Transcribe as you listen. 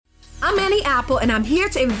I'm Annie Apple, and I'm here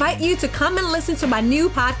to invite you to come and listen to my new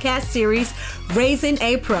podcast series, Raising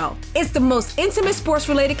a Pro. It's the most intimate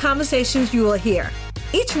sports-related conversations you will hear.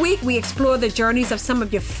 Each week, we explore the journeys of some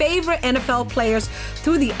of your favorite NFL players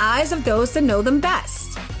through the eyes of those that know them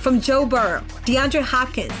best. From Joe Burrow, DeAndre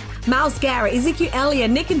Hopkins, Myles Garrett, Ezekiel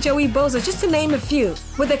Elliott, Nick and Joey Bosa, just to name a few.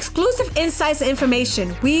 With exclusive insights and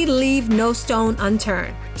information, we leave no stone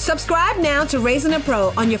unturned. Subscribe now to Raising a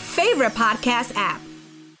Pro on your favorite podcast app.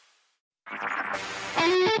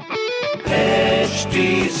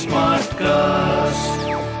 HD Smartcast.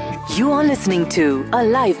 You are listening to a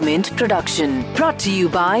Live Mint production brought to you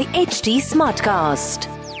by HD Smartcast.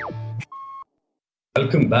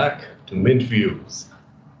 Welcome back to Mint Views.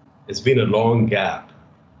 It's been a long gap.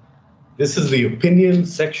 This is the opinion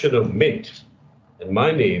section of Mint, and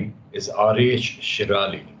my name is Aresh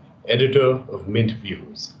Shirali, editor of Mint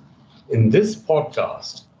Views. In this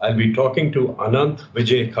podcast, I'll be talking to Ananth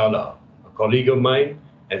Vijay Kala, a colleague of mine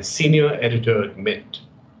and senior editor at Mint.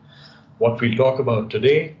 What we'll talk about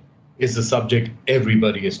today is the subject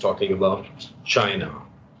everybody is talking about, China.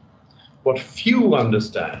 What few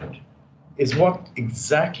understand is what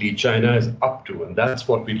exactly China is up to, and that's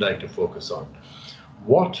what we'd like to focus on.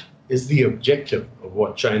 What is the objective of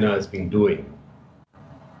what China has been doing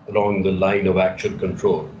along the line of actual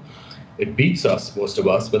control? It beats us, most of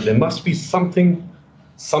us, but there must be something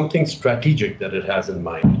strategic that it has in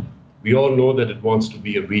mind. We all know that it wants to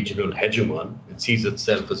be a regional hegemon. It sees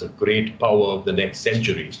itself as a great power of the next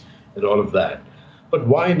century and all of that. But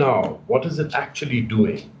why now? What is it actually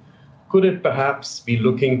doing? Could it perhaps be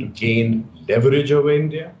looking to gain leverage over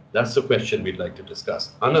India? That's the question we'd like to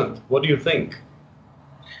discuss. Ananth, what do you think?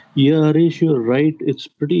 Yeah, Harish, you're right. It's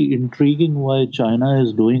pretty intriguing why China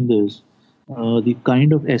is doing this. The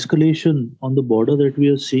kind of escalation on the border that we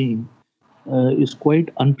are seeing is quite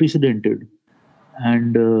unprecedented.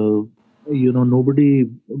 And, nobody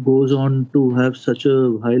goes on to have such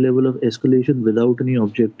a high level of escalation without any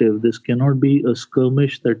objective. This cannot be a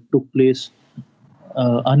skirmish that took place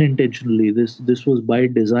unintentionally. This was by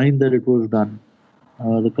design that it was done.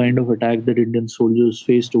 The kind of attack that Indian soldiers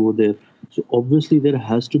faced over there. So obviously there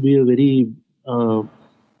has to be a very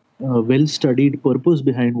well-studied purpose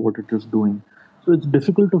behind what it is doing. So it's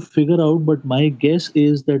difficult to figure out, but my guess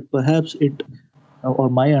is that perhaps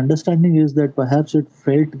my understanding is that perhaps it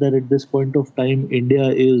felt that at this point of time,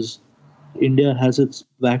 India has its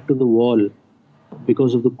back to the wall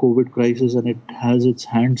because of the COVID crisis, and it has its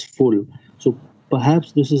hands full. So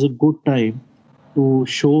perhaps this is a good time to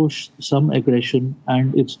show some aggression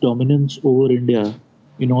and its dominance over India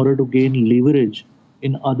in order to gain leverage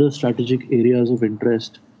in other strategic areas of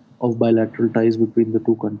interest of bilateral ties between the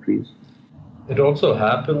two countries. It also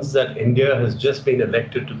happens that India has just been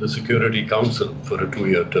elected to the Security Council for a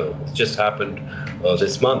 2-year term. It just happened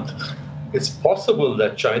this month. It's possible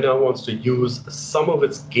that China wants to use some of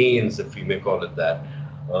its gains, if we may call it that,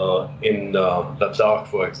 in Ladakh,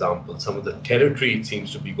 for example, some of the territory it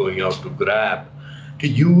seems to be going out to grab, to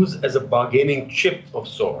use as a bargaining chip of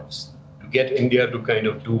sorts, to get India to kind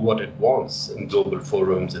of do what it wants in global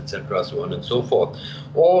forums, etc., so on and so forth,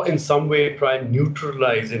 or in some way try and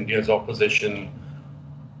neutralize India's opposition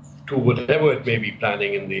to whatever it may be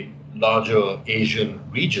planning in the larger Asian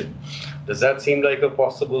region. Does that seem like a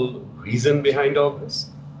possible reason behind all this?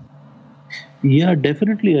 Yeah,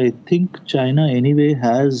 definitely. I think China anyway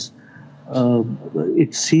has,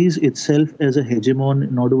 it sees itself as a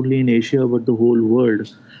hegemon not only in Asia but the whole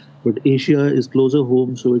world. But Asia is closer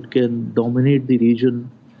home, so it can dominate the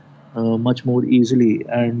region much more easily.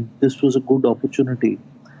 And this was a good opportunity.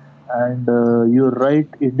 And you're right,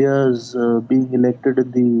 India's being elected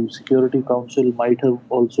in the Security Council might have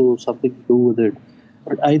also something to do with it.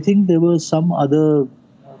 But I think there were some other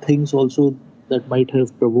things also that might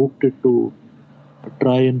have provoked it to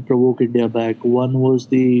try and provoke India back. One was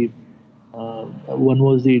the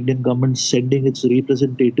Indian government sending its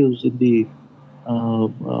representatives in the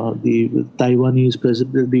Taiwanese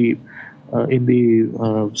president, in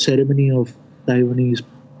the ceremony of Taiwanese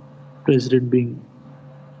president being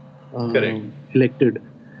elected,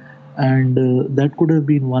 and that could have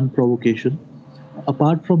been one provocation.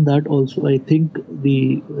 Apart from that, also, I think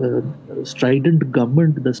the strident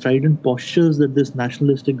government, the strident postures that this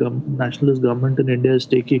nationalist government in India is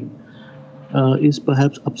taking is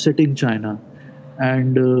perhaps upsetting China.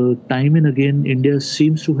 And time and again,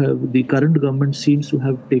 the current government seems to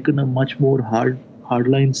have taken a much more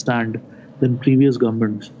hardline stand than previous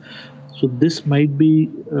governments. So this might be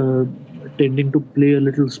tending to play a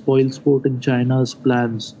little spoilsport in China's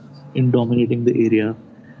plans in dominating the area.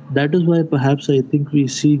 That is why perhaps I think we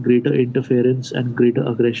see greater interference and greater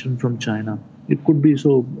aggression from China. It could be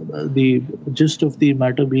so. The gist of the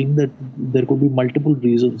matter being that there could be multiple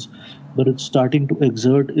reasons, but it's starting to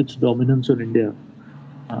exert its dominance on India,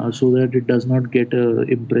 so that it does not get a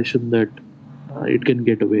impression that it can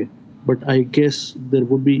get away. But I guess there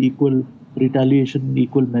would be equal retaliation in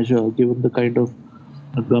equal measure, given the kind of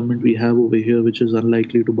government we have over here, which is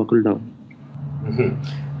unlikely to buckle down.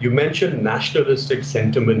 You mentioned nationalistic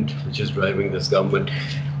sentiment, which is driving this government.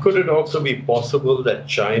 Could it also be possible that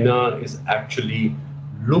China is actually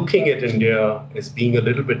looking at India as being a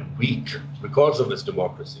little bit weak because of its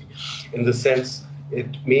democracy? In the sense,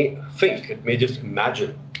 it may just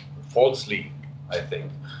imagine, falsely, I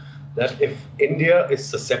think, that if India is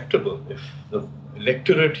susceptible, if the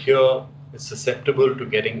electorate here is susceptible to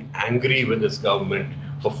getting angry with this government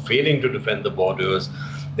for failing to defend the borders,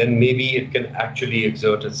 then maybe it can actually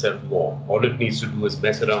exert itself more. All it needs to do is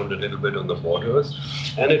mess around a little bit on the borders,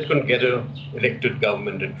 and it can get an elected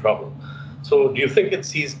government in trouble. So do you think it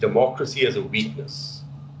sees democracy as a weakness?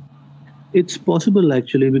 It's possible,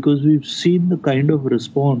 actually, because we've seen the kind of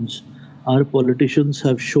response our politicians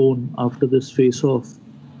have shown after this face-off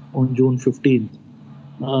on June 15th.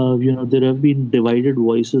 There have been divided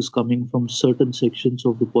voices coming from certain sections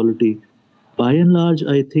of the polity. By and large,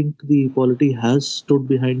 I think the polity has stood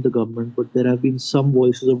behind the government, but there have been some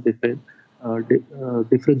voices of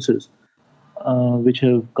differences which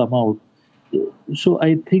have come out. So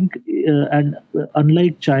I think, and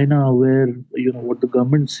unlike China, where what the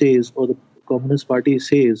government says or the Communist Party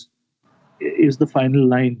says is the final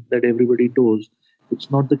line that everybody knows.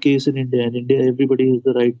 It's not the case in India. In India, everybody has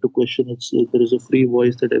the right to question. There is a free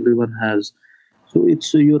voice that everyone has. So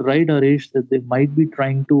you're right, Aresh, that they might be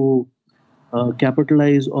trying to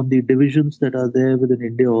capitalize on the divisions that are there within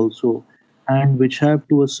India also, and which have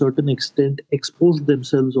to a certain extent exposed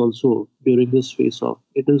themselves also during this face-off.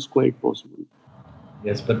 It is quite possible.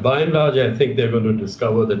 Yes, but by and large, I think they're going to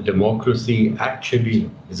discover that democracy actually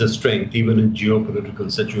is a strength, even in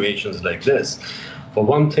geopolitical situations like this. For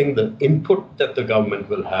one thing, the input that the government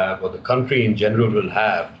will have, or the country in general will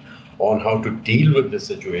have, on how to deal with this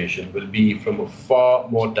situation will be from a far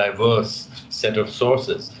more diverse set of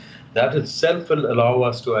sources. That itself will allow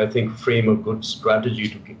us to, I think, frame a good strategy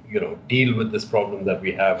to, deal with this problem that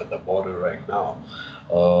we have at the border right now.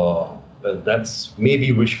 That's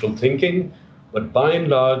maybe wishful thinking, but by and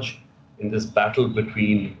large, in this battle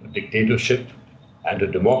between a dictatorship and a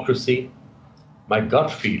democracy, my gut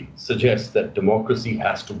feel suggests that democracy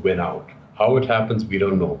has to win out. How it happens, we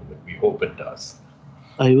don't know, but we hope it does.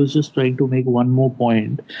 I was just trying to make one more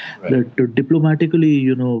point, right, that diplomatically,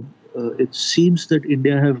 it seems that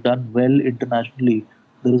India have done well internationally.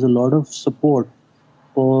 There is a lot of support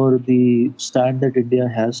for the stand that India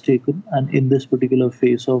has taken. And in this particular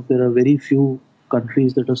face-off, there are very few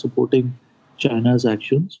countries that are supporting China's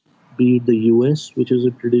actions, be it the US, which is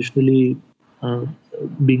traditionally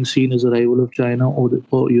being seen as a rival of China,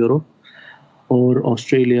 or Europe, or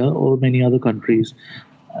Australia, or many other countries.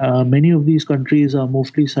 Many of these countries are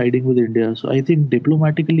mostly siding with India. So I think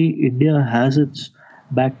diplomatically, India has its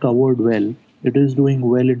back covered well. It is doing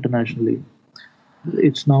well internationally.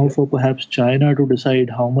 It's now for perhaps China to decide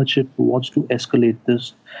how much it wants to escalate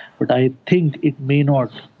this. But I think it may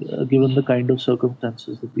not, given the kind of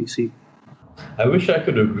circumstances that we see. I wish I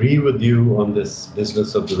could agree with you on this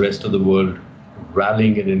business of the rest of the world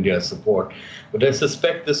rallying in India's support, but I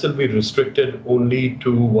suspect this will be restricted only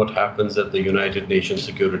to what happens at the United Nations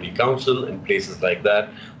Security Council and places like that,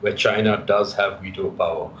 where China does have veto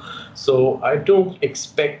power. So I don't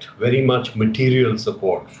expect very much material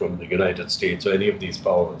support from the United States or any of these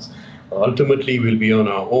powers. Ultimately, we'll be on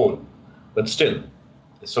our own, but still,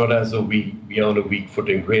 it's not as though we are on a weak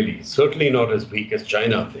footing, really. Certainly not as weak as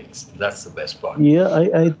China thinks. That's the best part. Yeah,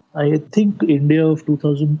 I think India of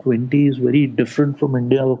 2020 is very different from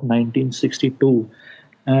India of 1962.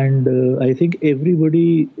 And I think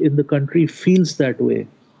everybody in the country feels that way.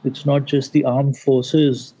 It's not just the armed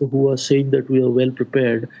forces who are saying that we are well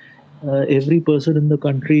prepared. Every person in the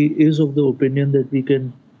country is of the opinion that we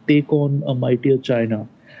can take on a mightier China.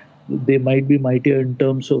 They might be mightier in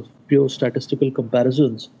terms of pure statistical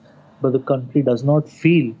comparisons, but the country does not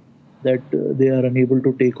feel that they are unable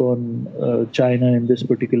to take on China in this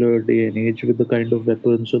particular day and age with the kind of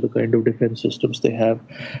weapons or the kind of defense systems they have.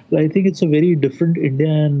 So I think it's a very different India,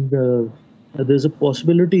 and there's a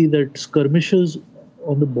possibility that skirmishes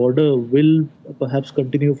on the border will perhaps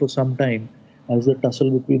continue for some time as the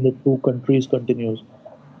tussle between the two countries continues.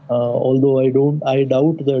 Although I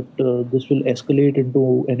doubt that this will escalate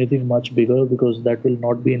into anything much bigger, because that will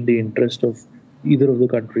not be in the interest of either of the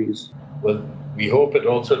countries. Well, we hope it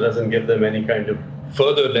also doesn't give them any kind of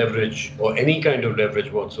further leverage or any kind of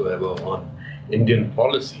leverage whatsoever on Indian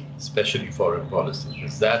policy, especially foreign policy,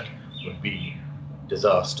 because that would be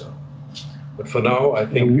disaster. But for now, I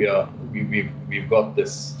think we've got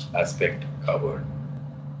this aspect covered.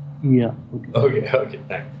 Yeah. Okay,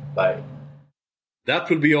 thanks. Bye. That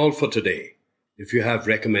will be all for today. If you have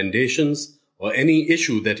recommendations or any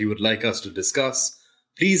issue that you would like us to discuss,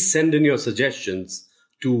 please send in your suggestions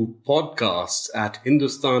to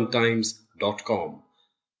podcasts@hindustantimes.com.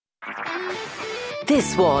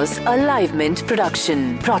 This was a Live Mint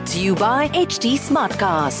production brought to you by HT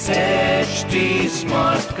Smartcast. HT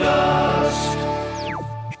Smartcast.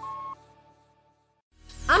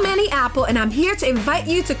 I'm Annie Apple, and I'm here to invite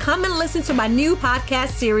you to come and listen to my new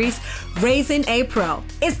podcast series, Raising a Pro.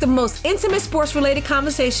 It's the most intimate sports-related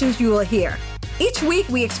conversations you will hear. Each week,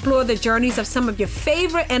 we explore the journeys of some of your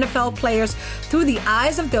favorite NFL players through the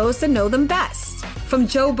eyes of those that know them best. From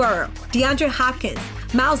Joe Burrow, DeAndre Hopkins,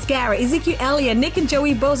 Myles Garrett, Ezekiel Elliott, Nick and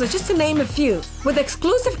Joey Bosa, just to name a few. With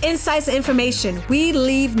exclusive insights and information, we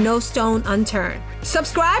leave no stone unturned.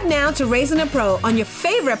 Subscribe now to Raising a Pro on your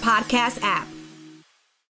favorite podcast app.